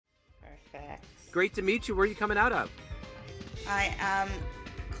Perfect. Great to meet you. Where are you coming out of? I am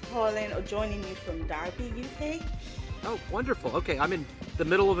calling or joining you from Derby, UK. Oh, wonderful. Okay, I'm in the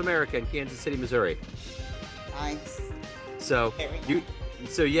middle of America in Kansas City, Missouri. Nice. So Very you,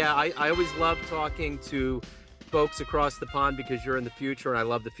 nice. so yeah, I always love talking to folks across the pond because you're in the future and I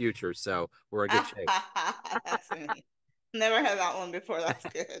love the future. So we're in good shape. That's funny. Never heard that one before. That's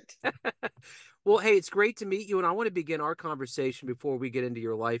good. Well, hey, it's great to meet you. And I want to begin our conversation before we get into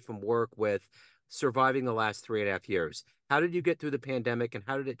your life and work with surviving the last 3.5 years. How did you get through the pandemic and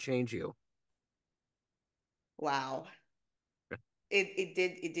how did it change you? Wow. It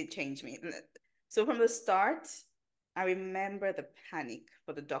did change me. So from the start, I remember the panic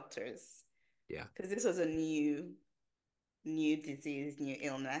for the doctors Yeah, because this was a new disease, new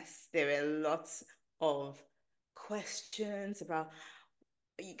illness. There were lots of questions about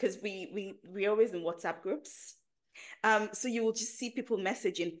because we always in WhatsApp groups. So you will just see people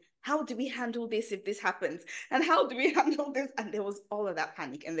messaging, how do we handle this if this happens? And how do we handle this? And there was all of that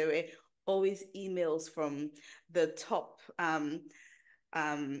panic. And there were always emails from the top um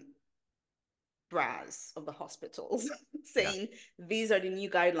bras of the hospitals yeah, saying these are the new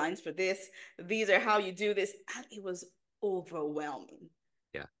guidelines for this, these are how you do this. And it was overwhelming.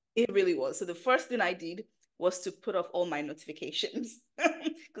 yeah, It really was. So the first thing I did was to put off all my notifications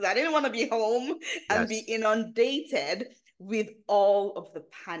because I didn't want to be home and be yes, inundated with all of the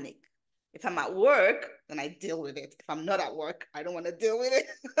panic. If I'm at work, then I deal with it. If I'm not at work, I don't want to deal with it.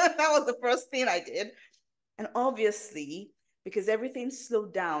 That was the first thing I did. And obviously, because everything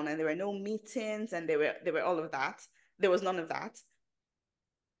slowed down and there were no meetings and there were all of that, there was none of that.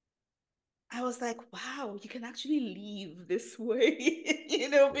 I was like, wow, you can actually leave this way,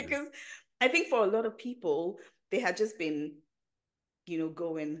 yeah, because I think for a lot of people, they had just been,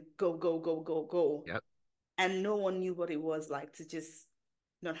 going, go, go, go, go, go. yep. And no one knew what it was like to just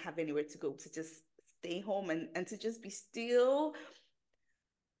not have anywhere to go, to just stay home and to just be still.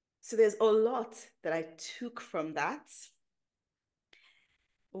 So there's a lot that I took from that.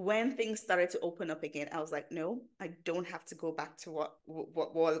 When things started to open up again, I was like, no, I don't have to go back to what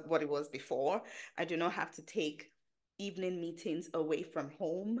it was before. I do not have to take evening meetings away from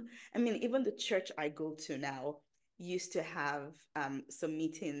home. I mean, even the church I go to now used to have some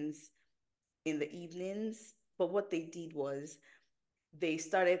meetings in the evenings, but what they did was they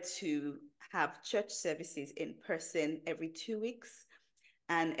started to have church services in person every 2 weeks,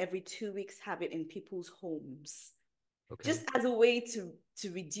 and every 2 weeks have it in people's homes, just Okay. as a way to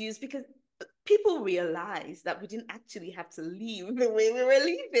reduce, because people realized that we didn't actually have to leave the way we were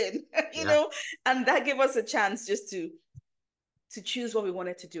leaving, Yeah. and that gave us a chance just to choose what we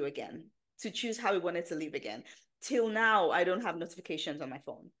wanted to do again, to choose how we wanted to live again. Till now, I don't have notifications on my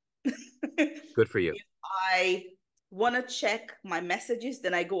phone. Good for you. If I want to check my messages,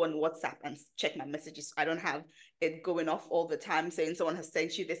 then I go on WhatsApp and check my messages. I don't have it going off all the time saying someone has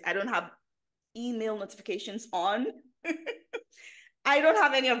sent you this. I don't have email notifications on. I don't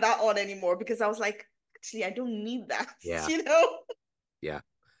have any of that on anymore because I was like, actually, I don't need that, Yeah. you know? Yeah.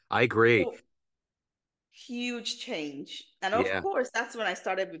 I agree. So huge change. And of Yeah. course, that's when I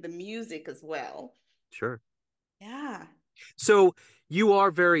started with the music as well. Sure. Yeah. So you are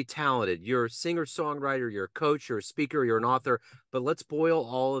very talented. You're a singer-songwriter, you're a coach, you're a speaker, you're an author, but let's boil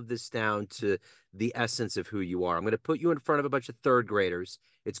all of this down to the essence of who you are. I'm going to put you in front of a bunch of third graders.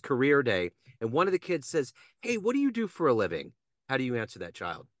 It's career day, and one of the kids says, "Hey, what do you do for a living?" How do you answer that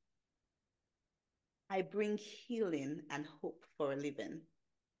child? I bring healing and hope for a living.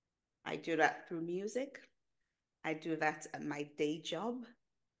 I do that through music. I do that at my day job.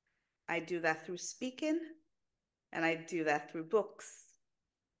 I do that through speaking, and I do that through books.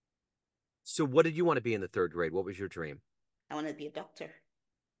 So what did you want to be in the third grade? What was your dream? I want to be a doctor.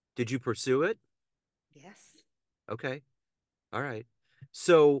 Did you pursue it? Yes. Okay. All right.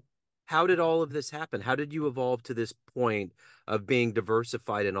 So, how did all of this happen? How did you evolve to this point of being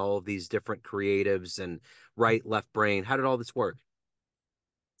diversified in all of these different creatives and right, left brain? How did all this work?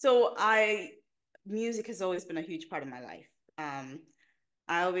 So music has always been a huge part of my life. Um,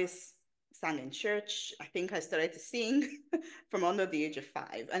 I always sang in church. I think I started to sing from under the age of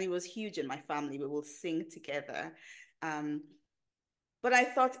 5, and it was huge in my family. We will sing together. Um, but I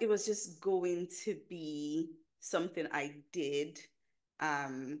thought it was just going to be something I did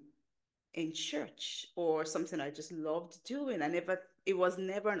um, in church or something I just loved doing. It was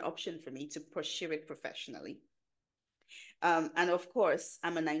never an option for me to pursue it professionally. And of course,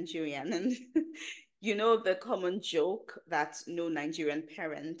 I'm a Nigerian, and the common joke that no Nigerian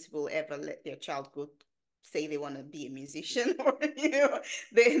parent will ever let their child go say they want to be a musician, or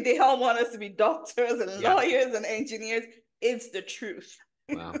they all want us to be doctors and Yeah. lawyers and engineers. It's the truth.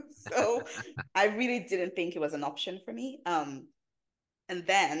 Wow. So I really didn't think it was an option for me. And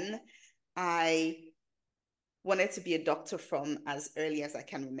then I wanted to be a doctor from as early as I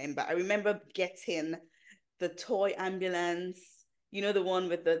can remember. I remember getting the toy ambulance, the one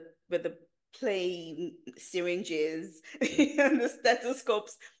with the play syringes Yeah. and the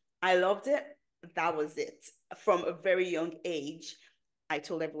stethoscopes. I loved it. That was it. From a very young age, I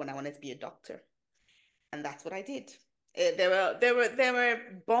told everyone I wanted to be a doctor, and that's what I did. There were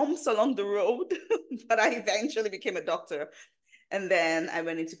bumps along the road, but I eventually became a doctor, and then I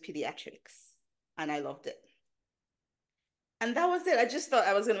went into pediatrics, and I loved it. And that was it. I just thought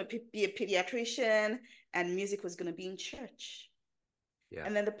I was going to be a pediatrician and music was going to be in church. Yeah.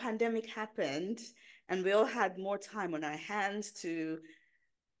 And then the pandemic happened, and we all had more time on our hands to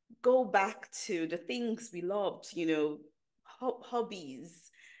go back to the things we loved,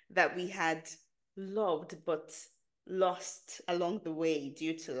 hobbies that we had loved but lost along the way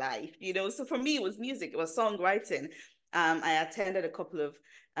due to life. So for me, it was music, it was songwriting. I attended a couple of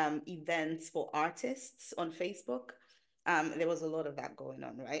events for artists on Facebook. There was a lot of that going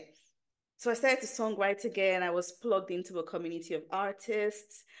on, right? So I started to songwrite again. I was plugged into a community of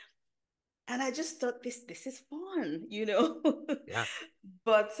artists, and I just thought this is fun. Yeah.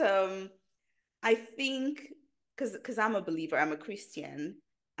 But I think because I'm a believer, I'm a Christian,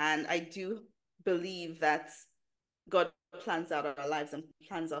 and I do believe that God plans out our lives and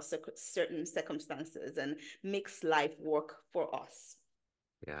plans our certain circumstances and makes life work for us.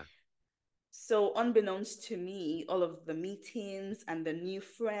 Yeah. So, unbeknownst to me, all of the meetings and the new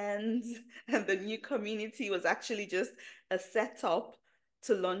friends and the new community was actually just a setup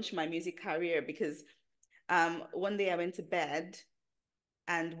to launch my music career because one day I went to bed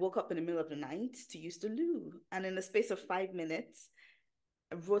and woke up in the middle of the night to use the loo. And in the space of 5 minutes,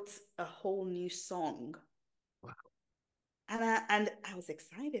 I wrote a whole new song. Wow. And I was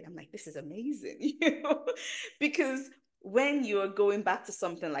excited. I'm like, this is amazing, because when you're going back to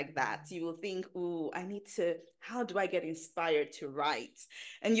something like that, you will think, oh, how do I get inspired to write?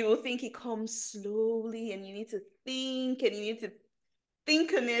 And you will think it comes slowly and you need to think and you need to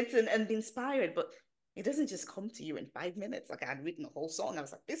think on it and be inspired. But it doesn't just come to you in 5 minutes. Like I had written a whole song. I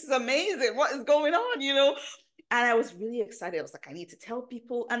was like, this is amazing. What is going on? And I was really excited. I was like, I need to tell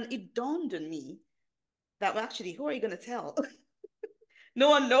people. And it dawned on me that, well, actually, who are you going to tell? No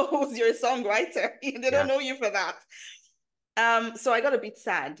one knows you're a songwriter. They don't Yeah. know you for that. So I got a bit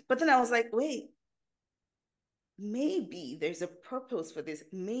sad. But then I was like, wait, maybe there's a purpose for this.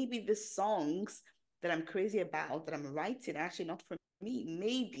 Maybe the songs that I'm crazy about, that I'm writing, are actually not for me.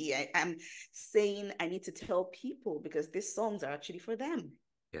 Maybe I'm saying I need to tell people because these songs are actually for them.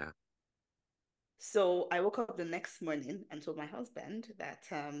 Yeah. So I woke up the next morning and told my husband that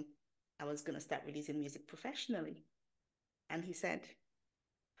I was going to start releasing music professionally. And he said,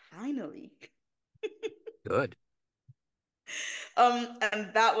 finally. Good.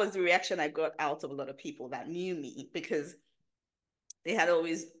 And that was the reaction I got out of a lot of people that knew me because they had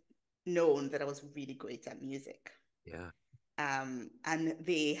always known that I was really great at music. Yeah. And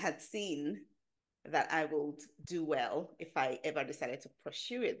they had seen that I would do well if I ever decided to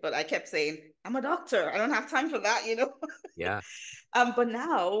pursue it. But I kept saying, I'm a doctor. I don't have time for that. Yeah. But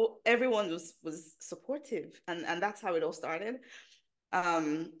now everyone was supportive, and that's how it all started.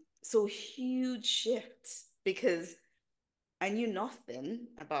 So huge shift because I knew nothing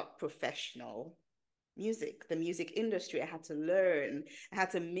about professional music, the music industry. I had to learn. I had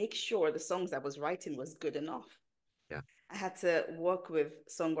to make sure the songs I was writing was good enough. Yeah. I had to work with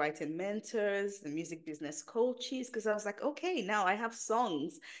songwriting mentors, the music business coaches, because I was like, okay, now I have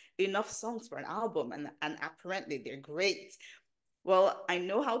songs, enough songs for an album, and apparently they're great. Well, I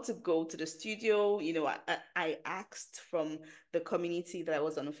know how to go to the studio. I asked from the community that I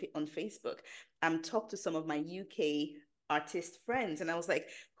was on Facebook, talked to some of my UK artist friends, and I was like,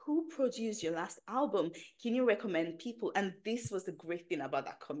 who produced your last album? Can you recommend people? And this was the great thing about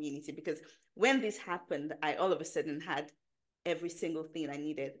that community because when this happened, I all of a sudden had every single thing I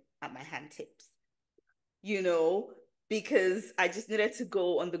needed at my hand tips, you know, because I just needed to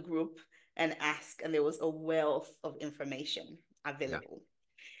go on the group and ask, and there was a wealth of information Yeah. available.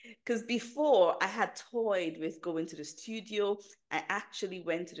 Because before I had toyed with going to the studio, I actually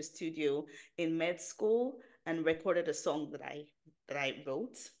went to the studio in med school and recorded a song that I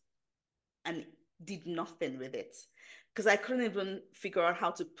wrote and did nothing with it because I couldn't even figure out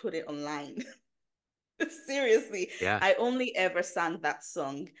how to put it online. Seriously, Yeah. I only ever sang that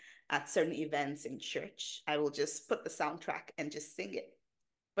song at certain events in church. I will just put the soundtrack and just sing it.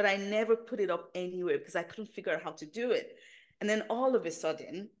 But I never put it up anywhere because I couldn't figure out how to do it. And then all of a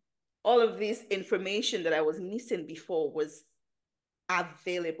sudden, all of this information that I was missing before was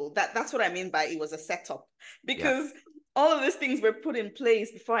available. That's what I mean by it was a setup, Yeah. because all of these things were put in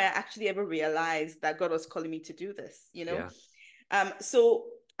place before I actually ever realized that God was calling me to do this, you know? Yeah. So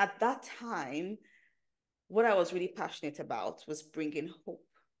at that time, what I was really passionate about was bringing hope,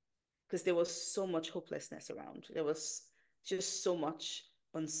 because there was so much hopelessness around. There was just so much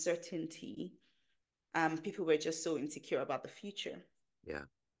uncertainty. People were just so insecure about the future. Yeah.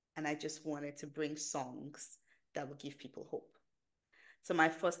 And I just wanted to bring songs that would give people hope. So my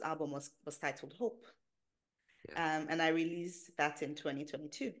first album was titled Hope. Yeah. And I released that in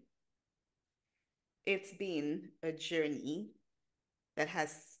 2022. It's been a journey that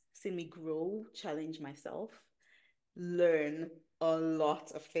has seen me grow, challenge myself, learn a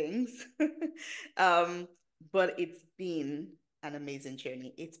lot of things. um, but it's been an amazing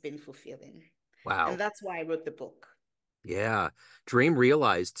journey. It's been fulfilling. And Wow. that's why I wrote the book. Yeah. Dream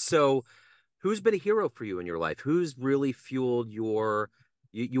realized. So, who's been a hero for you in your life? Who's really fueled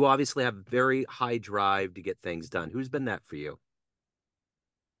you obviously have very high drive to get things done. Who's been that for you?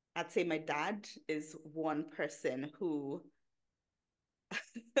 I'd say my dad is one person who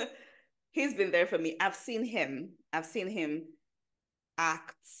he's been there for me. I've seen him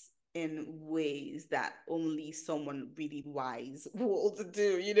act in ways that only someone really wise would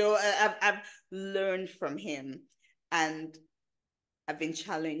do. I've learned from him, and I've been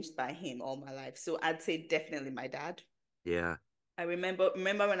challenged by him all my life. So I'd say definitely my dad. Yeah. I remember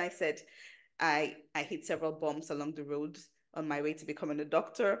when I said I hit several bumps along the road on my way to becoming a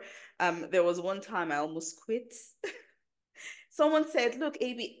doctor. There was one time I almost quit. Someone said, "Look,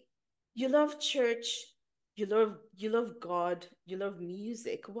 Abi, you love church, you love God, you love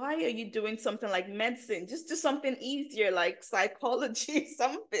music. Why are you doing something like medicine? Just do something easier like psychology,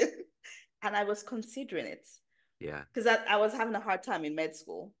 something." And I was considering it Yeah. because I was having a hard time in med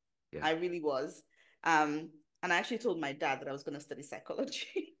school. Yeah. I really was. Um, and I actually told my dad that I was going to study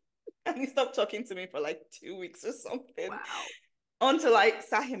psychology. And he stopped talking to me for like 2 weeks or something, Wow. until I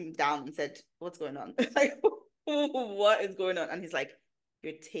sat him down and said, "What's going on?" Like, what is going on? And he's like,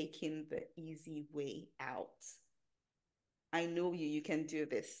 "You're taking the easy way out. I know you. You can do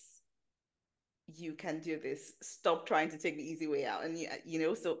this. You can do this. Stop trying to take the easy way out." And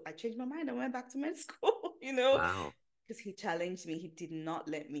so I changed my mind. I went back to med school, Wow. because he challenged me. He did not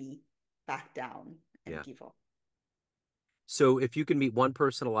let me back down and Yeah. give up. So if you can meet one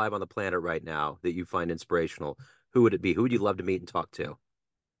person alive on the planet right now that you find inspirational, who would it be? Who would you love to meet and talk to?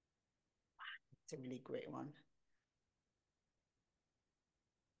 It's a really great one.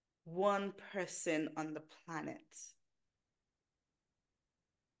 One person on the planet.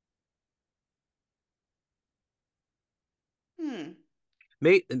 Hmm.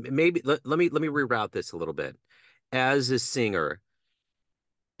 Maybe let me reroute this a little bit. As a singer,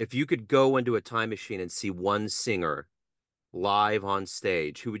 if you could go into a time machine and see one singer live on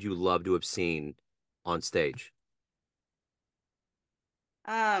stage, who would you love to have seen on stage?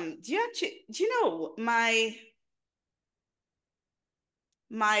 Do you know my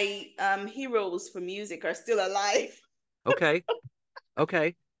heroes for music are still alive? Okay.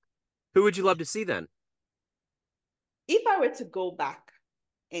 Okay. Who would you love to see then? If I were to go back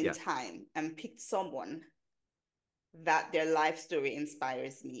in Yeah. time and pick someone that their life story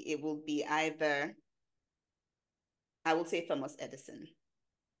inspires me, it will be either, I will say, Thomas Edison.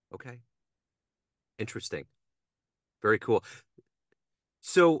 Okay. Interesting. Very cool.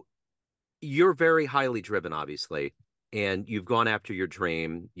 So you're very highly driven, obviously, and you've gone after your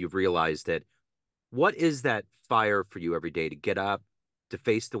dream. You've realized it. What is that fire for you every day to get up, to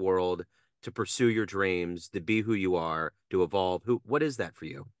face the world, to pursue your dreams, to be who you are, to evolve? What is that for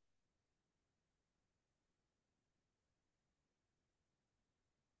you?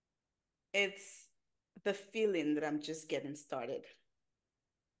 It's the feeling that I'm just getting started.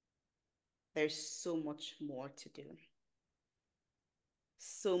 There's so much more to do.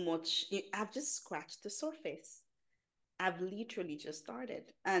 So much. I've just scratched the surface. I've literally just started,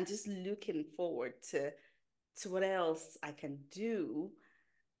 and just looking forward to what else I can do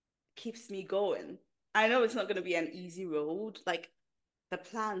keeps me going. I know it's not going to be an easy road. Like, the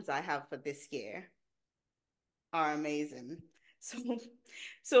plans I have for this year are amazing. So,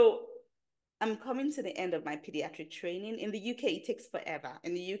 so I'm coming to the end of my pediatric training. In the UK, it takes forever.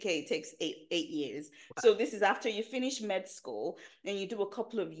 In the UK, it takes eight years. So this is after you finish med school and you do a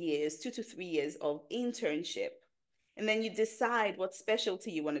couple of years, 2 to 3 years of internship, and then you decide what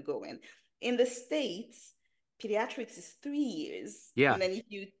specialty you want to go in. In the States, pediatrics is 3 years. Yeah. And then if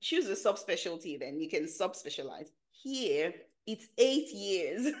you choose a subspecialty, then you can subspecialize. Here, it's 8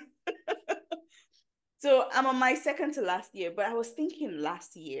 years. So I'm on my second to last year, but I was thinking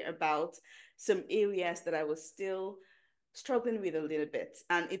last year about some areas that I was still struggling with a little bit.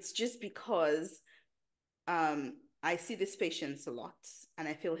 And it's just because I see these patients a lot and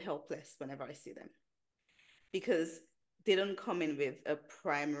I feel helpless whenever I see them because they don't come in with a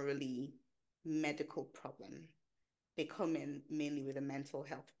primarily medical problem. They come in mainly with a mental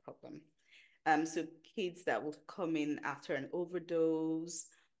health problem. So kids that will come in after an overdose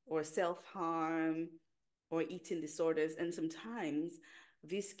or self-harm or eating disorders, and sometimes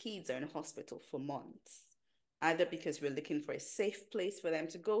these kids are in hospital for months, either because we're looking for a safe place for them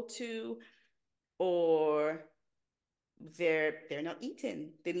to go to, or they're not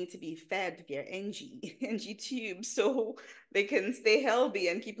eating. They need to be fed via NG tube so they can stay healthy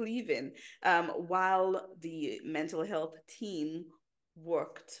and keep living. While the mental health team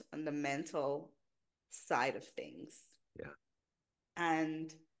worked on the mental side of things. Yeah.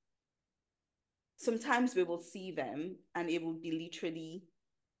 And sometimes we will see them and it will be literally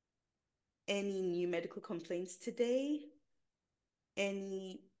any new medical complaints today,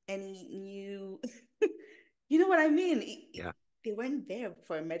 any new you know what I mean? Yeah. They weren't there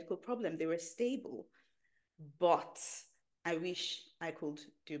for a medical problem. They were stable. But I wish I could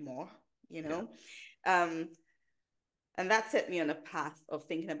do more, you Yeah. know? Um, and that set me on a path of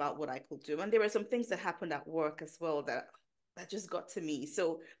thinking about what I could do. And there were some things that happened at work as well that just got to me.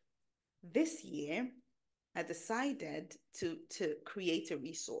 So this year, I decided to create a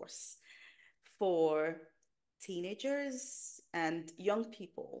resource for teenagers and young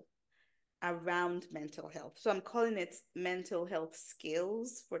people around mental health. So I'm calling it mental health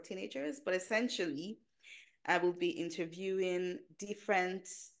skills for teenagers, but essentially I will be interviewing different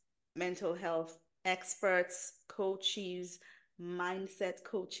mental health experts, coaches, mindset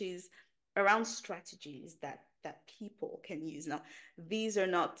coaches around strategies that people can use. Now, these are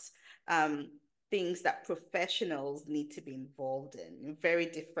not um, things that professionals need to be involved in. Very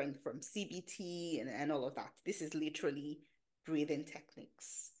different from CBT and all of that. This is literally breathing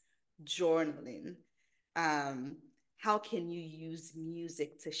techniques, journaling. Um, how can you use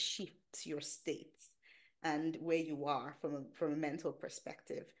music to shift your states and where you are from a mental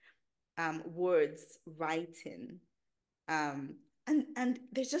perspective? Words, writing, and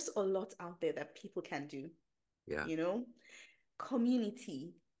there's just a lot out there that people can do. Yeah. You know,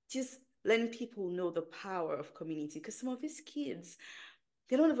 community, just letting people know the power of community. Because some of these kids,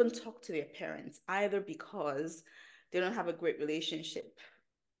 they don't even talk to their parents either because they don't have a great relationship,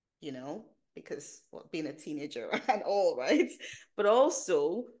 you know, because well, being a teenager and all, right? But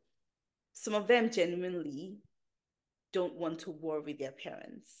also, some of them genuinely don't want to war with their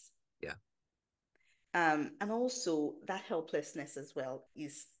parents. Yeah. And also, that helplessness as well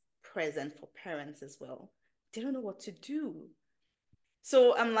is present for parents as well. They don't know what to do.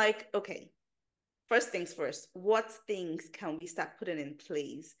 So I'm like, okay, first things first, what things can we start putting in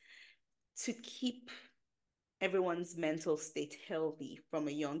place to keep everyone's mental state healthy from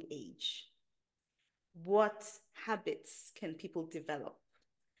a young age? What habits can people develop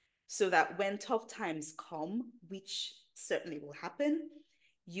so that when tough times come, which certainly will happen,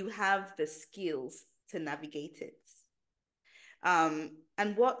 you have the skills to navigate it?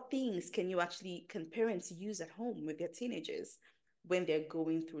 And what things can parents use at home with their teenagers when they're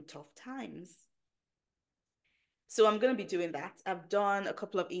going through tough times? So I'm going to be doing that. I've done a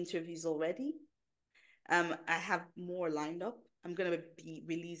couple of interviews already. I have more lined up. I'm going to be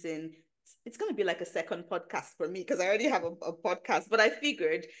releasing. It's going to be like a second podcast for me because I already have a podcast. But I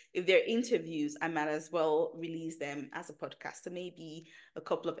figured if they're interviews, I might as well release them as a podcast. So maybe a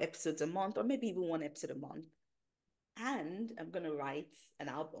couple of episodes a month, or maybe even one episode a month. And I'm going to write an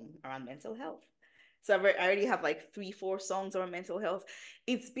album around mental health. So I already have like 3, 4 songs around mental health.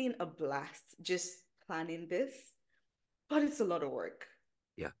 It's been a blast just planning this, but it's a lot of work.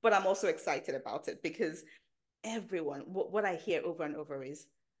 Yeah. But I'm also excited about it because everyone, what I hear over and over is,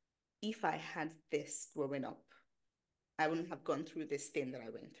 if I had this growing up, I wouldn't have gone through this thing that I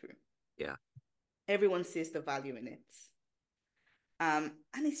went through. Yeah. Everyone sees the value in it. And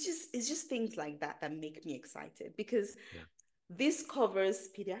it's just things like that that make me excited because Yeah. this covers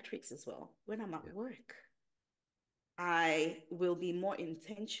pediatrics as well. When I'm at Yeah. work, I will be more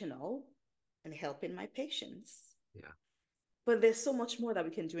intentional in helping my patients. Yeah. But there's so much more that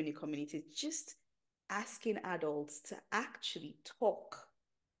we can do in the community. Just asking adults to actually talk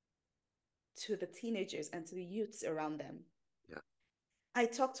to the teenagers and to the youths around them. Yeah. I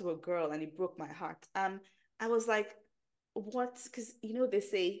talked to a girl and it broke my heart. I was like, what? Because they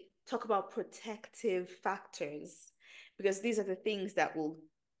say talk about protective factors because these are the things that will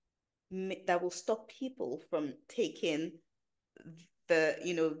stop people from taking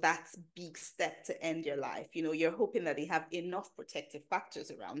that big step to end your life. You're hoping that they have enough protective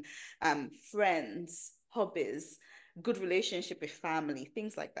factors around friends, hobbies, good relationship with family,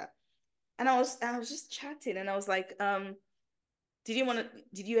 things like that. And I was just chatting and I was like, did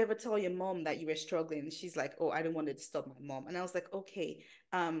you ever tell your mom that you were struggling? She's like, oh, I don't want to disturb my mom. And I was like, okay,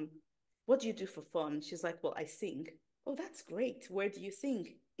 what do you do for fun? She's like, well, I sing. Oh, that's great. Where do you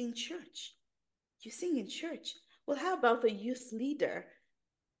sing? In church. You sing in church. Well, how about the youth leader?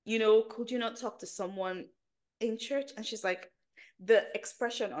 Could you not talk to someone in church? And she's like, the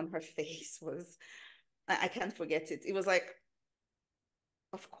expression on her face was, I can't forget it. It was like,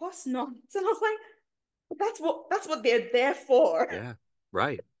 of course not. And I was like, that's what they're there for, Yeah.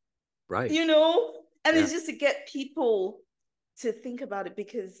 Right. Right. you know? And Yeah. it's just to get people to think about it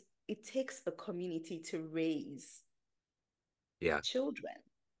because it takes a community to raise Yeah. children.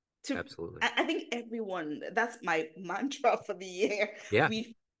 To Absolutely. I think everyone, that's my mantra for the year. Yeah.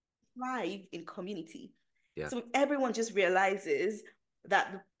 We thrive in community. Yeah. So everyone just realizes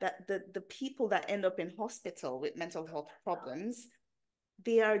that the people that end up in hospital with mental health problems,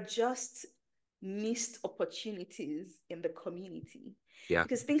 they are just missed opportunities in the community. Yeah.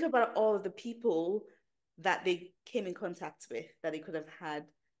 Because think about all of the people that they came in contact with that they could have had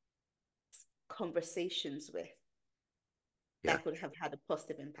conversations with Yeah. that could have had a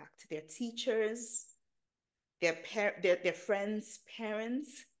positive impact. Their teachers, their friends,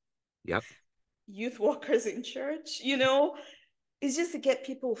 parents, Yep. youth workers in church, it's just to get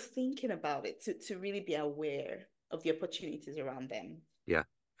people thinking about it, to really be aware of the opportunities around them. Yeah.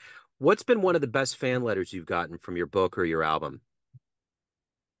 What's been one of the best fan letters you've gotten from your book or your album?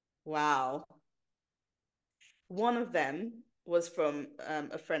 Wow. One of them was from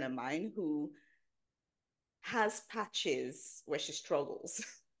a friend of mine who has patches where she struggles,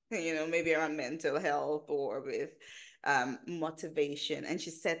 maybe around mental health or with motivation. And she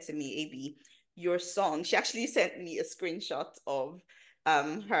said to me, Abi, your song, she actually sent me a screenshot of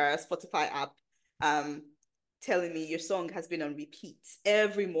her Spotify app, um, telling me your song has been on repeat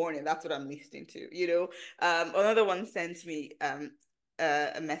every morning. That's what I'm listening to. Another one sent me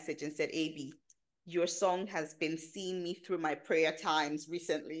a message and said, Abi, your song has been seeing me through my prayer times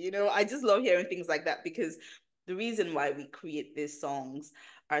recently. I just love hearing things like that because the reason why we create these songs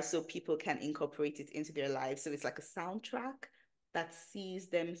are so people can incorporate it into their lives. So it's like a soundtrack that sees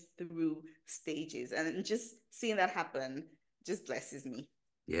them through stages. And just seeing that happen just blesses me.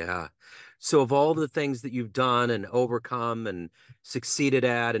 Yeah. So of all the things that you've done and overcome and succeeded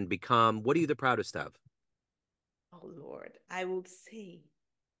at and become, what are you the proudest of? Oh, Lord, I would say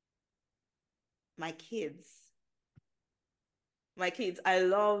my kids. My kids, I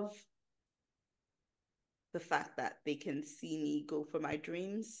love the fact that they can see me go for my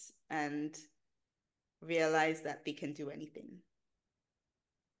dreams and realize that they can do anything.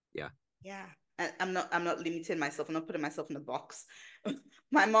 Yeah. Yeah. I'm not limiting myself. I'm not putting myself in a box.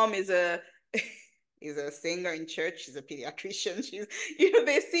 My mom is a is a singer in church. She's a pediatrician.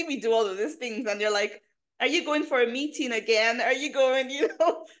 They see me do all of these things and they're like, are you going for a meeting again? Are you going?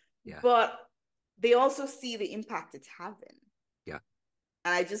 Yeah. But they also see the impact it's having. Yeah.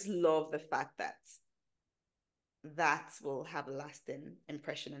 And I just love the fact that that will have a lasting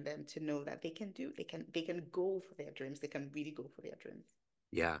impression on them to know that they can go for their dreams. They can really go for their dreams.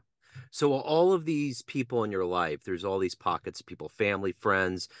 Yeah. So all of these people in your life, there's all these pockets of people, family,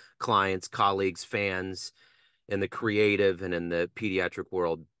 friends, clients, colleagues, fans in the creative and in the pediatric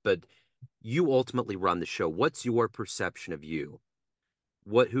world, but you ultimately run the show. What's your perception of you?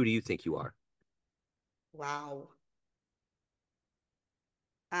 Who do you think you are? Wow.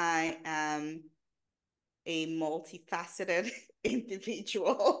 I am a multifaceted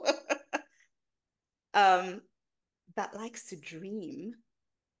individual um, that likes to dream.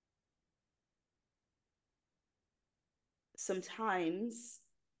 Sometimes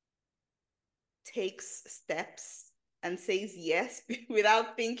takes steps and says yes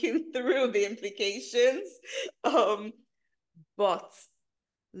without thinking through the implications, um, but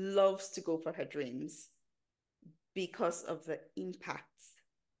loves to go for her dreams because of the impact,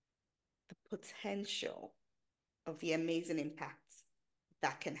 the potential of the amazing impact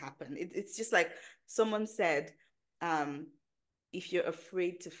that can happen. It's just like someone said, um, if you're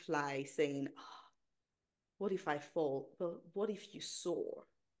afraid to fly, saying, oh, what if I fall? Well, what if you soar?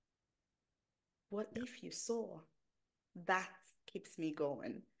 What if you soar? That keeps me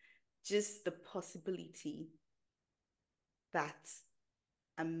going. Just the possibility that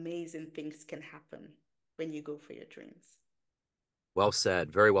amazing things can happen when you go for your dreams. Well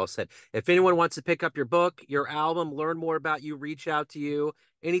said. Very well said. If anyone wants to pick up your book, your album, learn more about you, reach out to you,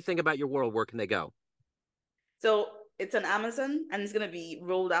 anything about your world, where can they go? So it's on Amazon and it's going to be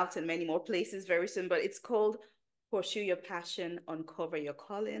rolled out in many more places very soon, but it's called Pursue Your Passion, Uncover Your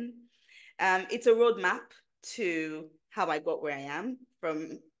Calling. It's a roadmap to how I got where I am,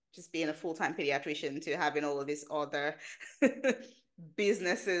 from just being a full-time pediatrician to having all of these other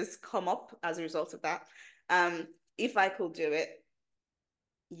businesses come up as a result of that. If I could do it,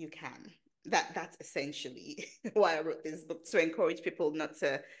 you can. That's essentially why I wrote this book, to encourage people not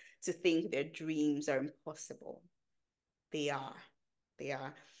to think their dreams are impossible. They are. They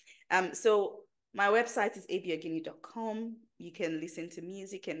are. So my website is ebioginni.com. You can listen to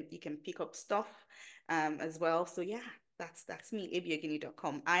music and you can pick up stuff as well. So yeah, that's me,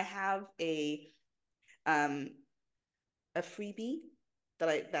 ebioginni.com. I have um a freebie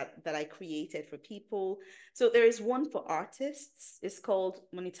that I created for people. So there is one for artists. It's called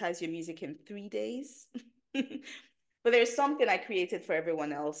Monetize Your Music in 3 Days. But there's something I created for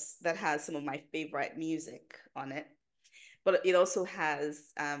everyone else that has some of my favorite music on it. But it also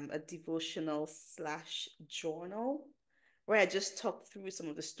has a devotional slash journal where I just talk through some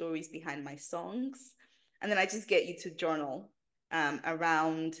of the stories behind my songs. And then I just get you to journal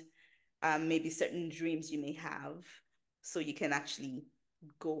around maybe certain dreams you may have so you can actually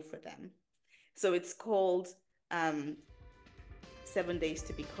go for them. So it's called um, 7 Days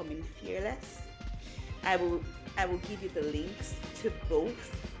to Becoming Fearless. I will I will give you the links to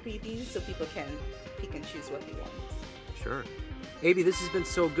both freebies so people can pick and choose what they want. Sure. Ebi, this has been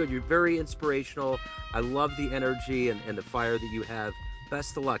so good. You're very inspirational. I love the energy and the fire that you have.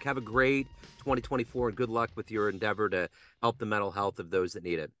 Best of luck. Have a great 2024 and good luck with your endeavor to help the mental health of those that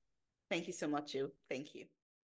need it. Thank you so much, you. Thank you.